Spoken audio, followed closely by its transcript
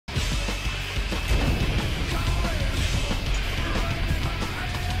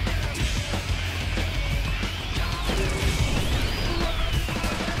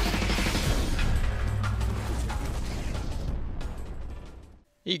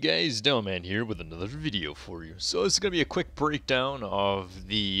Hey guys, Delman here with another video for you. So this is going to be a quick breakdown of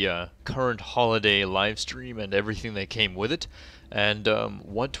the current holiday live stream and everything that came with it, and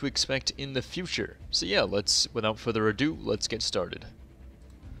what to expect in the future. So yeah, without further ado, let's get started.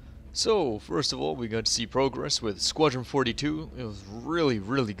 So, first of all, we got to see progress with Squadron 42. It was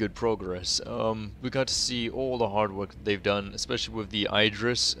really good progress. We got to see all the hard work that they've done, especially with the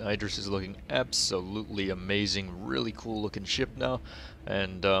Idris. Idris is looking absolutely amazing, really cool looking ship now,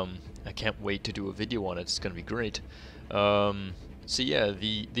 and I can't wait to do a video on it. It's going to be great. So yeah,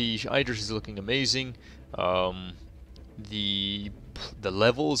 the Idris is looking amazing. The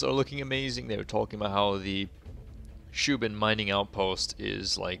levels are looking amazing. They were talking about how the Shubin mining outpost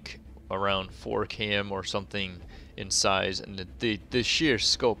is like around 4 km or something in size, and the sheer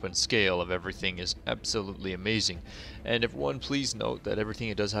scope and scale of everything is absolutely amazing. And everyone, please note that everything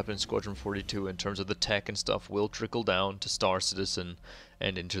that does happen in Squadron 42 in terms of the tech and stuff will trickle down to Star Citizen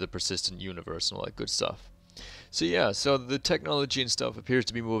and into the persistent universe and all that good stuff. So yeah, so the technology and stuff appears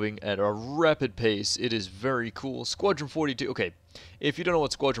to be moving at a rapid pace. It is very cool. Squadron 42, okay, if you don't know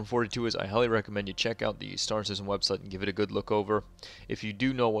what Squadron 42 is, I highly recommend you check out the Star Citizen website and give it a good look over. If you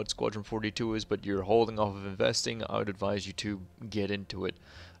do know what Squadron 42 is, but you're holding off of investing, I would advise you to get into it.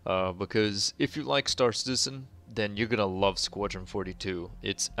 Because if you like Star Citizen, then you're gonna love Squadron 42.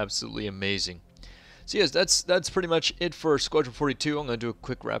 It's absolutely amazing. So yes, that's pretty much it for Squadron 42. I'm going to do a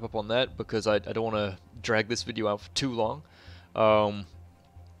quick wrap up on that because I don't want to drag this video out for too long.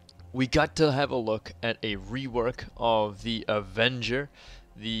 We got to have a look at a rework of the Avenger.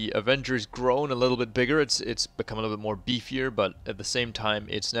 The Avenger's grown a little bit bigger. It's become a little bit more beefier, but at the same time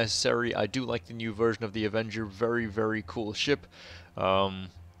it's necessary. I do like the new version of the Avenger. Very cool ship.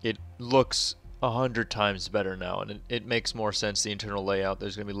 It looks 100 times better now, and it makes more sense, the internal layout.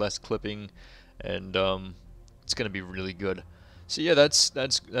 There's going to be less clipping, and it's gonna be really good. So yeah,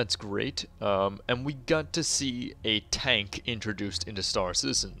 that's great. And we got to see a tank introduced into Star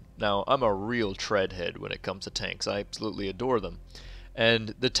Citizen. Now, I'm a real treadhead when it comes to tanks. I absolutely adore them.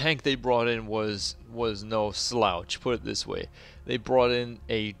 And the tank they brought in was no slouch, put it this way. They brought in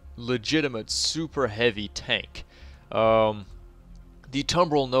a legitimate super heavy tank. The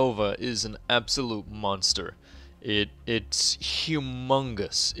Tumbril Nova is an absolute monster. It's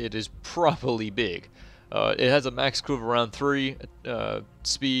humongous. It is properly big. It has a max crew of around 3,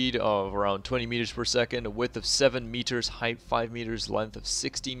 speed of around 20 meters per second, a width of 7 meters, height 5 meters, length of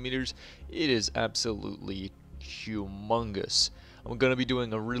 16 meters. It is absolutely humongous. I'm going to be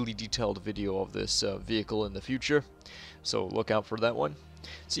doing a really detailed video of this vehicle in the future, so look out for that one.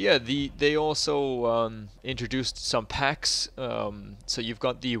 So yeah, they also introduced some packs. So you've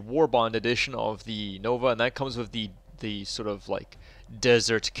got the Warbond edition of the Nova, and that comes with the sort of like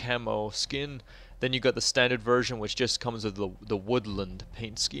desert camo skin. Then you got the standard version, which just comes with the woodland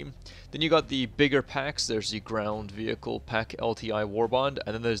paint scheme. Then you got the bigger packs. There's the ground vehicle pack LTI Warbond,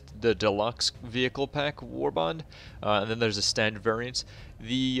 and then there's the deluxe vehicle pack Warbond, and then there's the standard variants.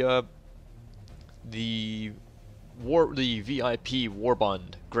 The VIP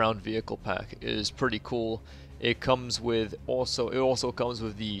Warbond ground vehicle pack is pretty cool. It also comes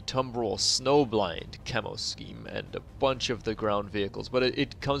with the Tumbril Snowblind camo scheme and a bunch of the ground vehicles, but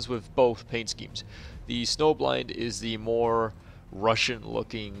it comes with both paint schemes. The Snowblind is the more Russian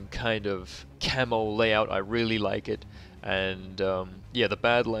looking kind of camo layout. I really like it. And yeah, the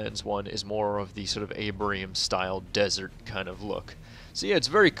Badlands one is more of the sort of Abraham style desert kind of look. So yeah, it's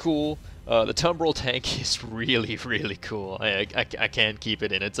very cool. The Tumbril tank is really cool. I can't keep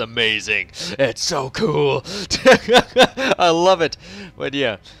it in. It's amazing. It's so cool. I love it. But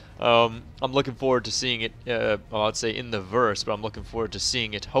yeah, I'm looking forward to seeing it. Well, I'd say in the verse, but I'm looking forward to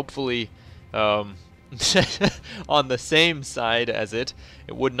seeing it. Hopefully, on the same side as it.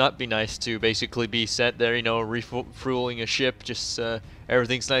 It would not be nice to basically be sent there, you know, refueling a ship. Just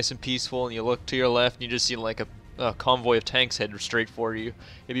everything's nice and peaceful, and you look to your left, and you just see like a convoy of tanks headed straight for you.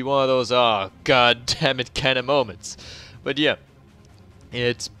 It'd be one of those, oh, god damn it kind of moments. But yeah,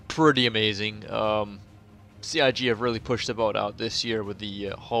 it's pretty amazing. CIG have really pushed the boat out this year with the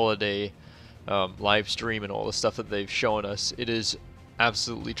holiday live stream and all the stuff that they've shown us. It is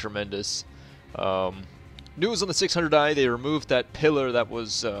absolutely tremendous. News on the 600i, they removed that pillar that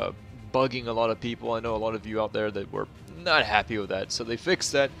was bugging a lot of people. I know a lot of you out there that were not happy with that, so they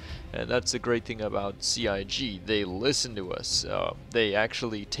fixed that, and that's the great thing about CIG. They listen to us. They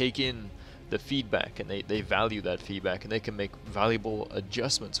actually take in the feedback, and they value that feedback, and they can make valuable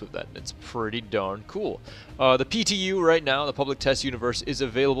adjustments with that, and it's pretty darn cool. The PTU right now, the Public Test Universe, is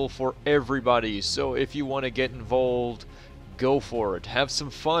available for everybody, so if you want to get involved, go for it. Have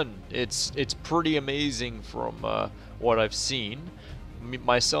some fun. It's pretty amazing from what I've seen.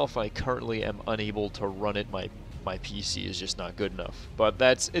 myself, I currently am unable to run it. My PC is just not good enough. But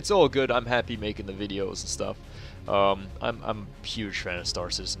it's all good. I'm happy making the videos and stuff. I'm a huge fan of Star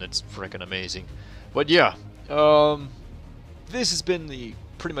Citizen. It's freaking amazing. But yeah, this has been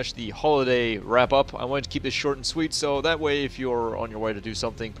pretty much the holiday wrap up. I wanted to keep this short and sweet, so that way if you're on your way to do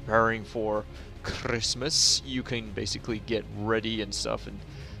something, preparing for Christmas, you can basically get ready and stuff and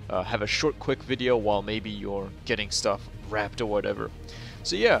have a short, quick video while maybe you're getting stuff wrapped or whatever.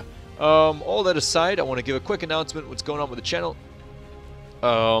 So yeah, all that aside, I want to give a quick announcement what's going on with the channel.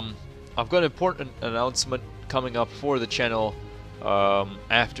 I've got an important announcement coming up for the channel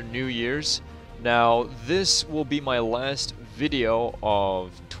after New Year's. Now, this will be my last video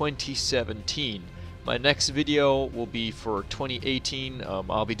of 2017. My next video will be for 2018.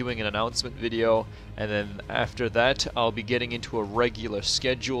 I'll be doing an announcement video, and then after that I'll be getting into a regular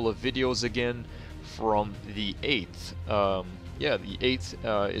schedule of videos again from the 8th. Yeah, the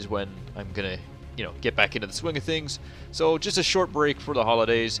 8th is when I'm gonna, get back into the swing of things. So just a short break for the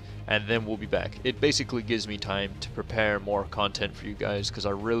holidays, and then we'll be back. It basically gives me time to prepare more content for you guys, because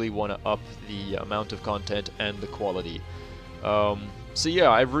I really want to up the amount of content and the quality. So yeah,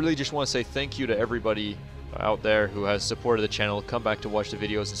 I really just want to say thank you to everybody out there who has supported the channel, come back to watch the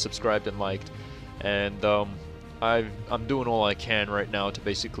videos and subscribed and liked. And I'm doing all I can right now to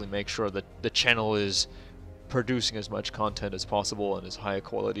basically make sure that the channel is producing as much content as possible and as high a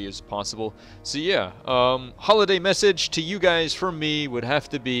quality as possible. So yeah, holiday message to you guys from me would have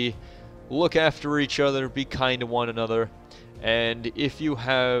to be: look after each other, be kind to one another, and if you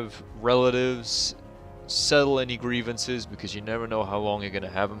have relatives, settle any grievances, because you never know how long you're gonna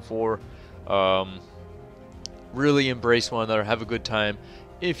have them for. Really embrace one another, have a good time.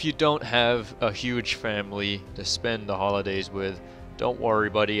 If you don't have a huge family to spend the holidays with, don't worry,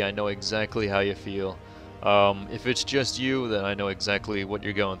 buddy, I know exactly how you feel. If it's just you, then I know exactly what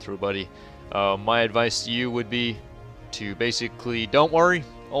you're going through, buddy. My advice to you would be to basically, don't worry,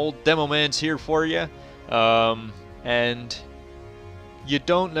 old Demo Man's here for you. And you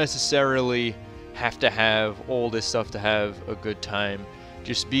don't necessarily have to have all this stuff to have a good time.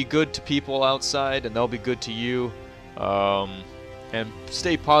 Just be good to people outside, and they'll be good to you. And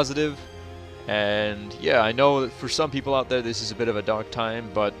stay positive. And yeah, I know that for some people out there this is a bit of a dark time,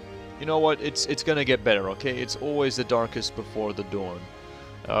 but you know what? It's gonna get better, okay? It's always the darkest before the dawn.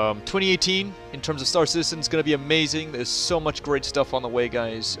 2018, in terms of Star Citizen, is gonna be amazing. There's so much great stuff on the way,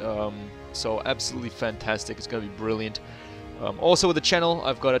 guys. So absolutely fantastic. It's gonna be brilliant. Also with the channel,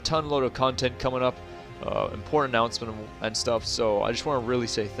 I've got a load of content coming up, important announcement and stuff. So I just want to really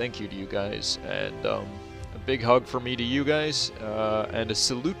say thank you to you guys, and a big hug from me to you guys, and a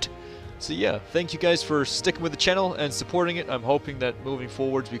salute. So yeah, thank you guys for sticking with the channel and supporting it. I'm hoping that moving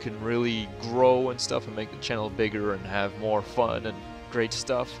forwards we can really grow and stuff and make the channel bigger and have more fun and great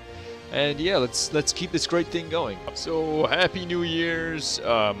stuff. And yeah, let's keep this great thing going. So happy New Year's,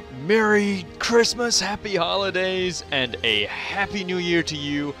 Merry Christmas, Happy Holidays, and a Happy New Year to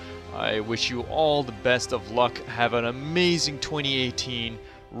you. I wish you all the best of luck. Have an amazing 2018.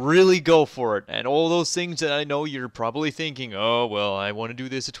 Really go for it. And all those things that I know you're probably thinking, oh, well, I want to do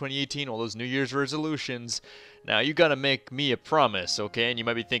this in 2018, all those New Year's resolutions. Now, you gotta make me a promise, okay? And you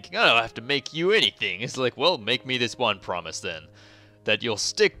might be thinking, oh, I don't have to make you anything. It's like, well, make me this one promise then. That you'll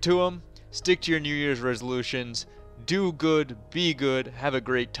stick to them, stick to your New Year's resolutions, do good, be good, have a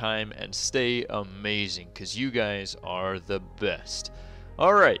great time, and stay amazing, because you guys are the best.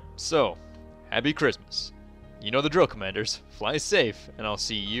 Alright, so, happy Christmas. You know the drill, Commanders. Fly safe, and I'll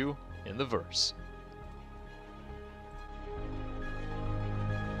see you in the verse.